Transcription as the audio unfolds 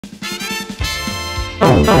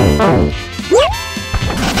It's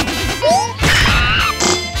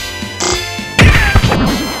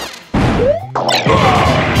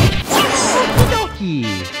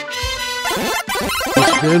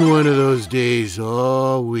been one of those days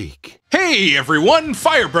all week. Hey everyone,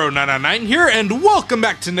 FireBro999 here, and welcome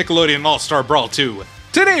back to Nickelodeon All-Star Brawl 2.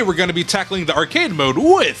 Today we're going to be tackling the arcade mode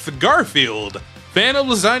with Garfield. Fan of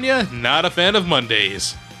lasagna, not a fan of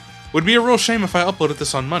Mondays. Would be a real shame if I uploaded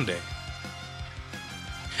this on Monday.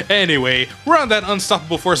 Anyway, we're on that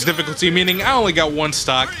Unstoppable Force difficulty, meaning I only got one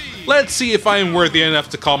stock. Let's see if I am worthy enough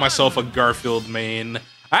to call myself a Garfield main.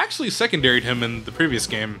 I actually secondaried him in the previous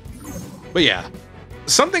game. But yeah.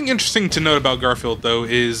 Something interesting to note about Garfield, though,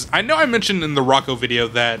 is I know I mentioned in the Rocco video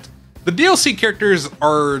that the DLC characters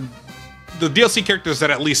are... the DLC characters that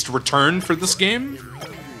at least return for this game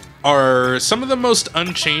are some of the most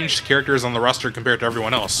unchanged characters on the roster compared to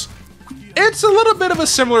everyone else. It's a little bit of a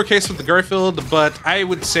similar case with the Garfield, but I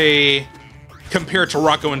would say compared to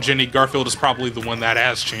Rocco and Jenny, Garfield is probably the one that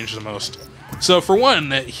has changed the most. So for one,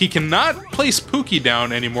 he cannot place Pookie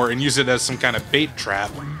down anymore and use it as some kind of bait trap.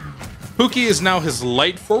 Pookie is now his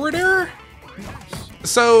light forward air?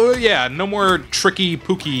 So yeah, no more tricky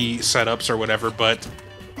Pookie setups or whatever, but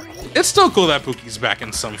it's still cool that Pookie's back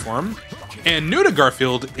in some form. And new to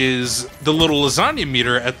Garfield is the little lasagna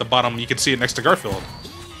meter at the bottom. You can see it next to Garfield.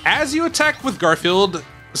 As you attack with Garfield,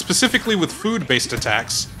 specifically with food-based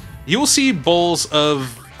attacks, you will see bowls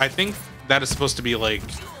of, I think that is supposed to be like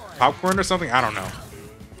popcorn or something, I don't know.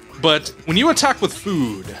 But when you attack with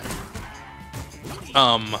food,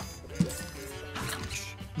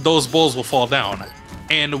 those bowls will fall down.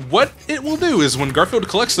 And what it will do is when Garfield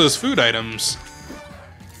collects those food items...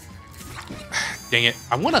 Dang it,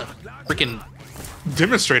 I want to freaking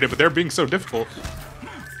demonstrate it, but they're being so difficult.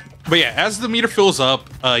 But yeah, as the meter fills up,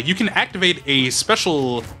 you can activate a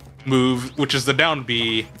special move, which is the down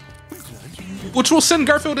B, which will send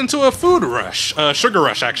Garfield into a food rush, sugar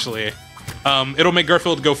rush actually. It'll make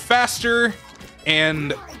Garfield go faster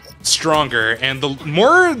and stronger, and the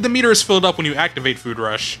more the meter is filled up when you activate Food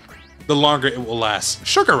Rush, the longer it will last.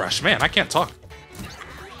 Sugar Rush, man, I can't talk.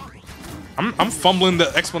 I'm fumbling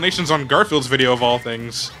the explanations on Garfield's video of all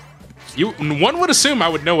things. One would assume I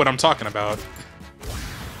would know what I'm talking about.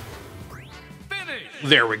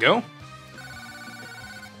 There we go.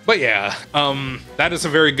 But yeah, that is a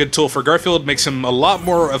very good tool for Garfield, makes him a lot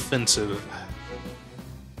more offensive.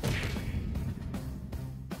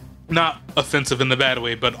 Not offensive in the bad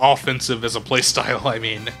way, but offensive as a playstyle, I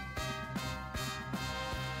mean.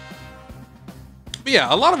 But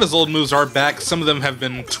yeah, a lot of his old moves are back. Some of them have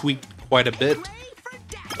been tweaked quite a bit.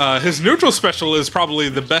 His neutral special is probably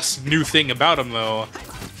the best new thing about him, though.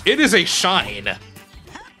 It is a shine,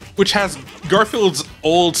 which has Garfield's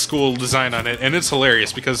old school design on it, and it's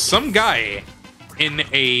hilarious because some guy in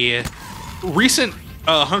a recent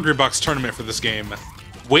Hungrybox tournament for this game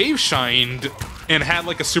wave shined and had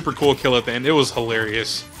like a super cool kill at the end. It was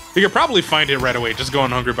hilarious. You could probably find it right away. Just go on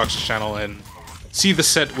Hungrybox's channel and see the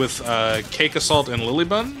set with Cake Assault and Lily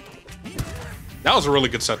Bun. That was a really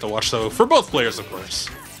good set to watch, though, for both players, of course.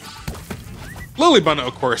 Lily Bun,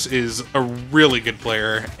 of course, is a really good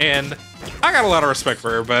player, and I got a lot of respect for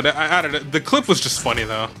her, but I don't know. The clip was just funny,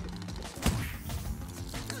 though.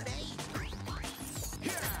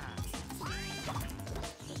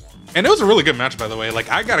 And it was a really good match, by the way. Like,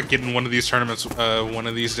 I gotta get in one of these tournaments one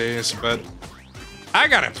of these days, but I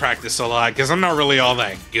gotta practice a lot, because I'm not really all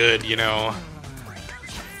that good, you know?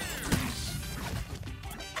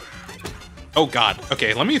 Oh god,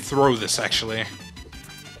 okay, let me throw this, actually.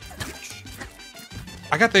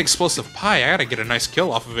 I got the explosive pie, I gotta get a nice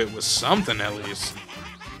kill off of it with something, at least.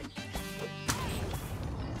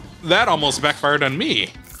 That almost backfired on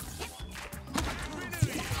me.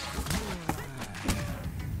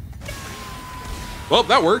 Well,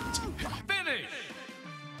 that worked.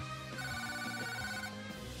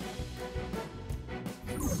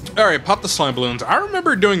 Alright, pop the slime balloons. I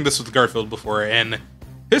remember doing this with Garfield before, and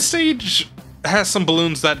his stage has some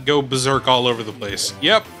balloons that go berserk all over the place.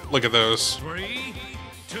 Yep, look at those. 3,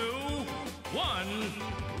 2, 1,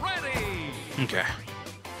 ready! Okay.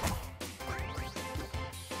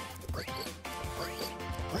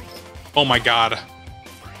 Oh my god.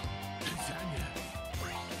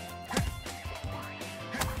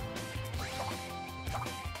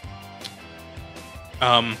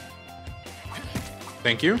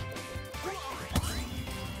 Thank you.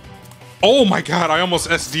 Oh my god, I almost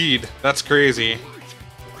SD'd. That's crazy.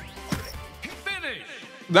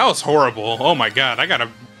 That was horrible. Oh my god, I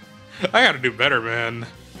gotta do better, man.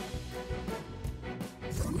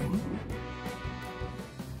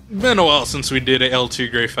 Been a while since we did a L2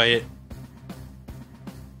 Gray fight.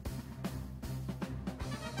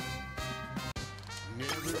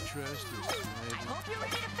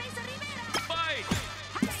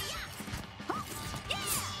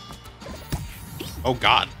 Oh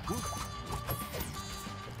god.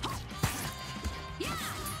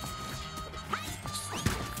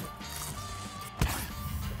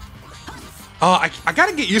 Oh, I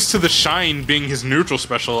gotta get used to the shine being his neutral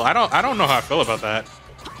special. I don't know how I feel about that.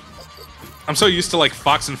 I'm so used to like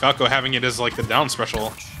Fox and Falco having it as like the down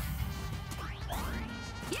special.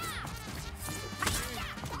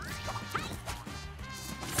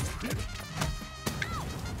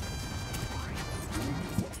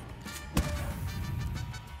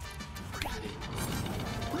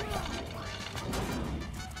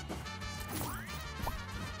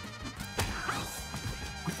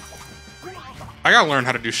 I gotta learn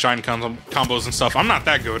how to do shine combos and stuff. I'm not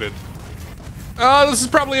that goated. Oh, this is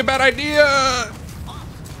probably a bad idea.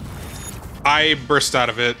 I burst out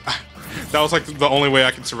of it. That was like the only way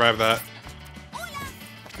I could survive that.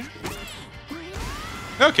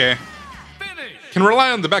 Okay. Can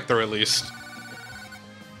rely on the back throw at least.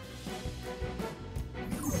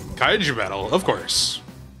 Kaiju battle, of course.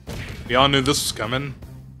 We all knew this was coming.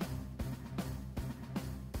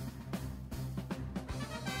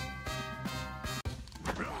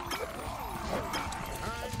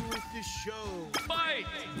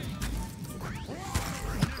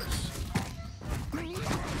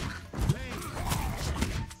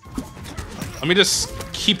 Let me just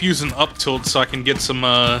keep using up tilt so I can get some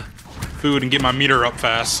food and get my meter up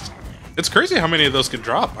fast. It's crazy how many of those can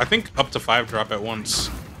drop. I think up to 5 drop at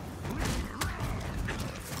once.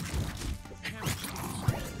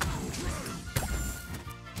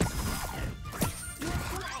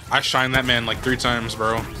 I shined that man like 3 times,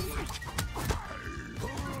 bro.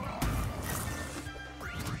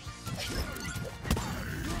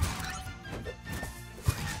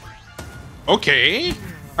 Okay.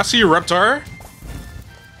 I see you, Reptar.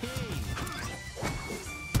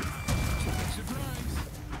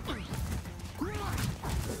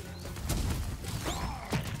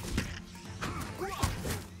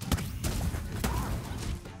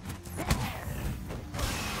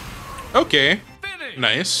 Okay.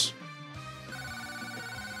 Nice.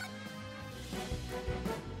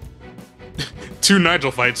 2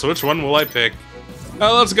 Nigel fights, so which one will I pick?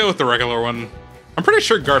 Let's go with the regular one. I'm pretty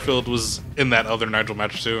sure Garfield was in that other Nigel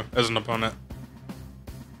match too, as an opponent.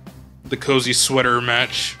 The cozy sweater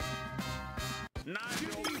match.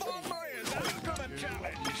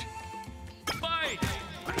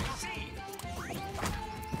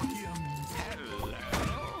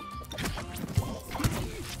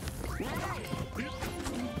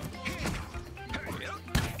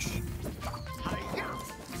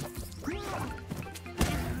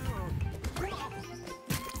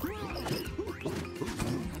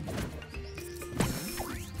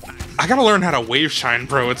 I gotta learn how to wave shine,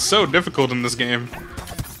 bro. It's so difficult in this game.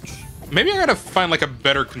 Maybe I gotta find like a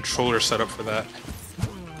better controller setup for that.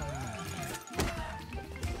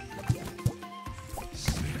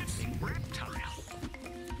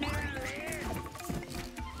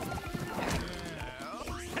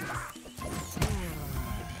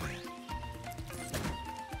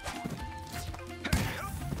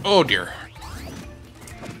 Oh dear.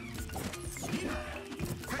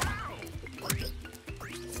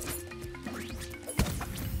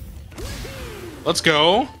 Let's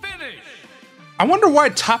go. I wonder why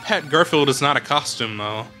Top Hat Garfield is not a costume,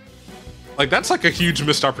 though. Like, that's like a huge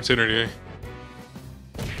missed opportunity.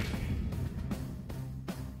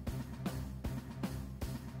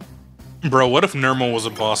 Bro, what if Nermal was a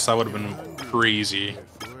boss? That would have been crazy.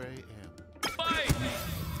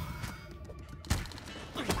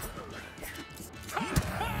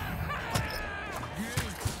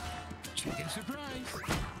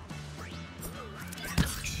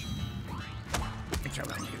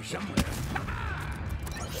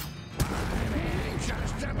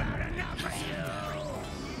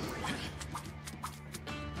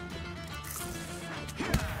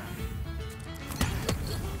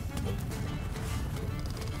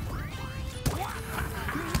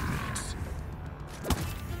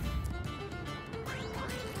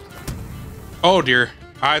 Oh dear,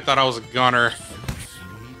 I thought I was a gunner.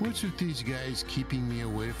 What's with these guys keeping me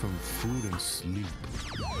away from food and sleep?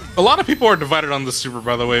 A lot of people are divided on this super,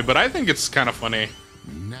 by the way, but I think it's kind of funny.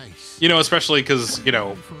 Nice. You know, especially because, you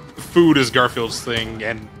know, food is Garfield's thing,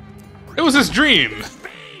 and it was his dream.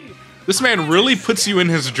 This man really puts you in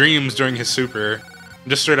his dreams during his super. And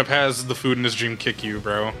just straight up has the food in his dream kick you,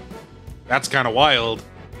 bro. That's kind of wild.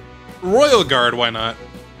 Royal Guard, why not?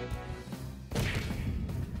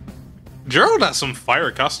 Gerald has some fire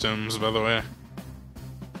costumes, by the way.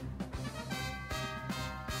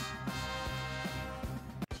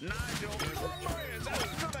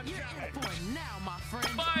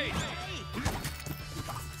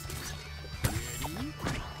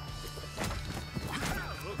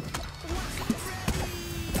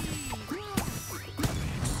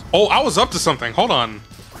 Oh, I was up to something. Hold on.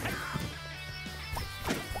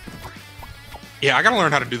 Yeah, I gotta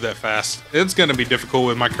learn how to do that fast. It's gonna be difficult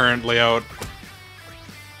with my current layout.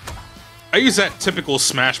 I use that typical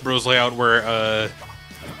Smash Bros. Layout where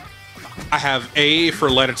I have A for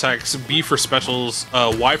light attacks, B for specials,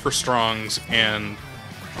 Y for strongs, and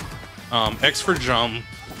X for jump.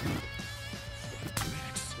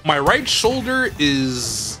 My right shoulder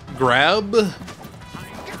is grab.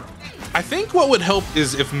 I think what would help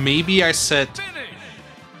is if maybe I set...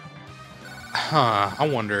 I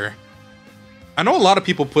wonder. I know a lot of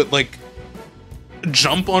people put, like,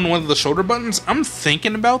 jump on one of the shoulder buttons. I'm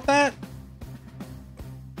thinking about that.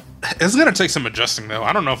 It's gonna take some adjusting, though.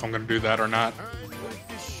 I don't know if I'm gonna do that or not.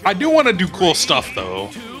 I do want to do cool stuff, though.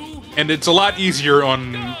 And it's a lot easier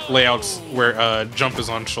on layouts where jump is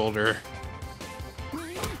on shoulder.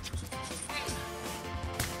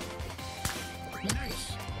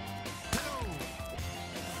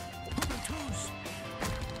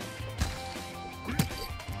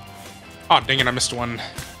 Oh, dang it, I missed one.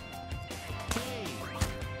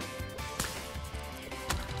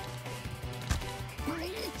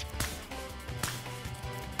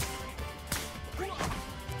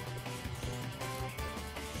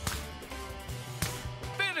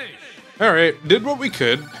 Alright, did what we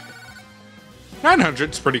could.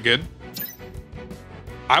 900's pretty good.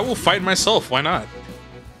 I will fight myself, why not?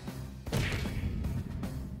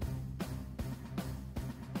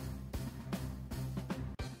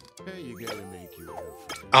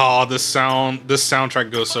 Oh, this soundtrack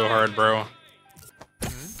goes so hard, bro.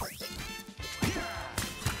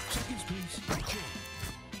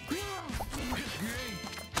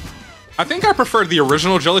 I think I prefer the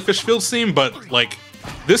original Jellyfish Fields theme, but like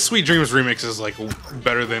this Sweet Dreams remix is like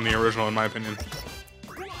better than the original in my opinion.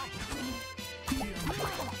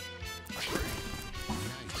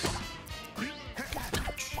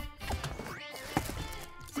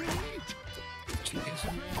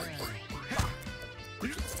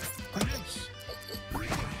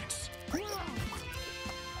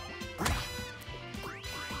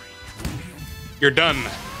 You're done.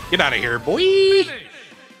 Get out of here, boy.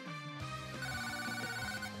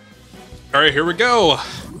 Alright, here we go.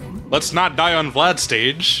 Let's not die on Vlad's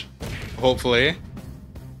stage. Hopefully.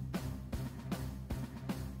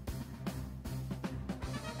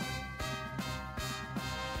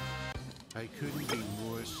 I couldn't be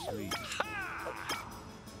more asleep.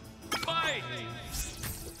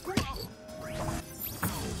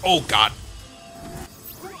 Oh, God.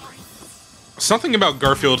 Something about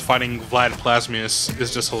Garfield fighting Vlad Plasmius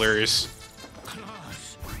is just hilarious.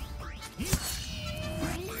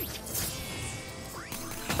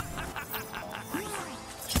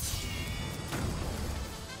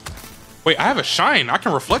 Wait, I have a shine. I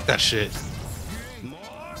can reflect that shit.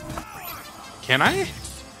 Can I?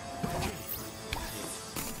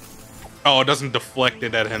 Oh, it doesn't deflect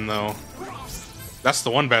it at him, though. That's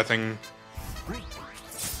the one bad thing.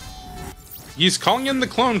 He's calling in the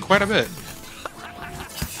clone quite a bit.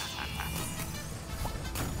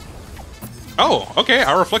 Oh, okay,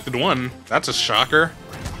 I reflected one. That's a shocker.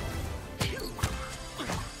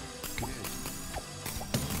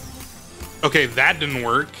 Okay, that didn't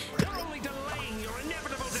work.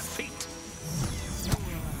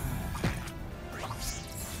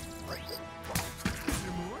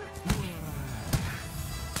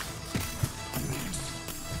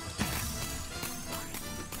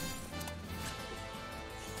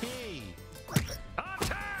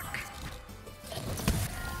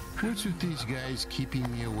 What's with these guys keeping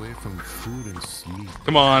me away from food and sleep?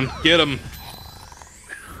 Come on, get him.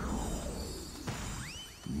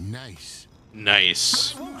 Nice.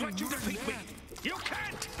 Nice.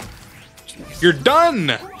 You're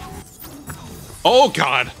done! Oh,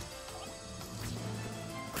 God.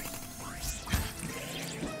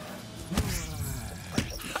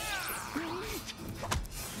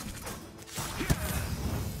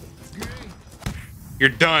 You're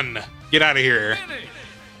done. Get out of here.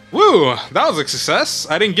 Woo! That was a success.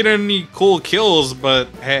 I didn't get any cool kills, but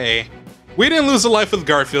hey. We didn't lose a life with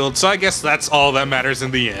Garfield, so I guess that's all that matters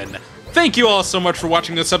in the end. Thank you all so much for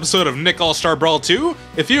watching this episode of Nick All-Star Brawl 2.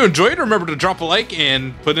 If you enjoyed, remember to drop a like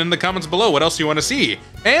and put in the comments below what else you want to see.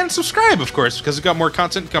 And subscribe, of course, because we've got more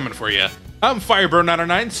content coming for you. I'm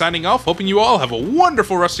Firebro909 signing off, hoping you all have a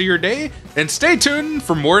wonderful rest of your day, and stay tuned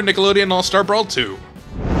for more Nickelodeon All-Star Brawl 2.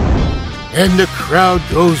 And the crowd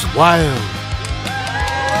goes wild.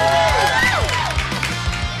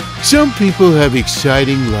 Some people have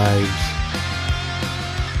exciting lives.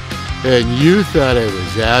 And you thought I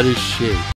was out of shape.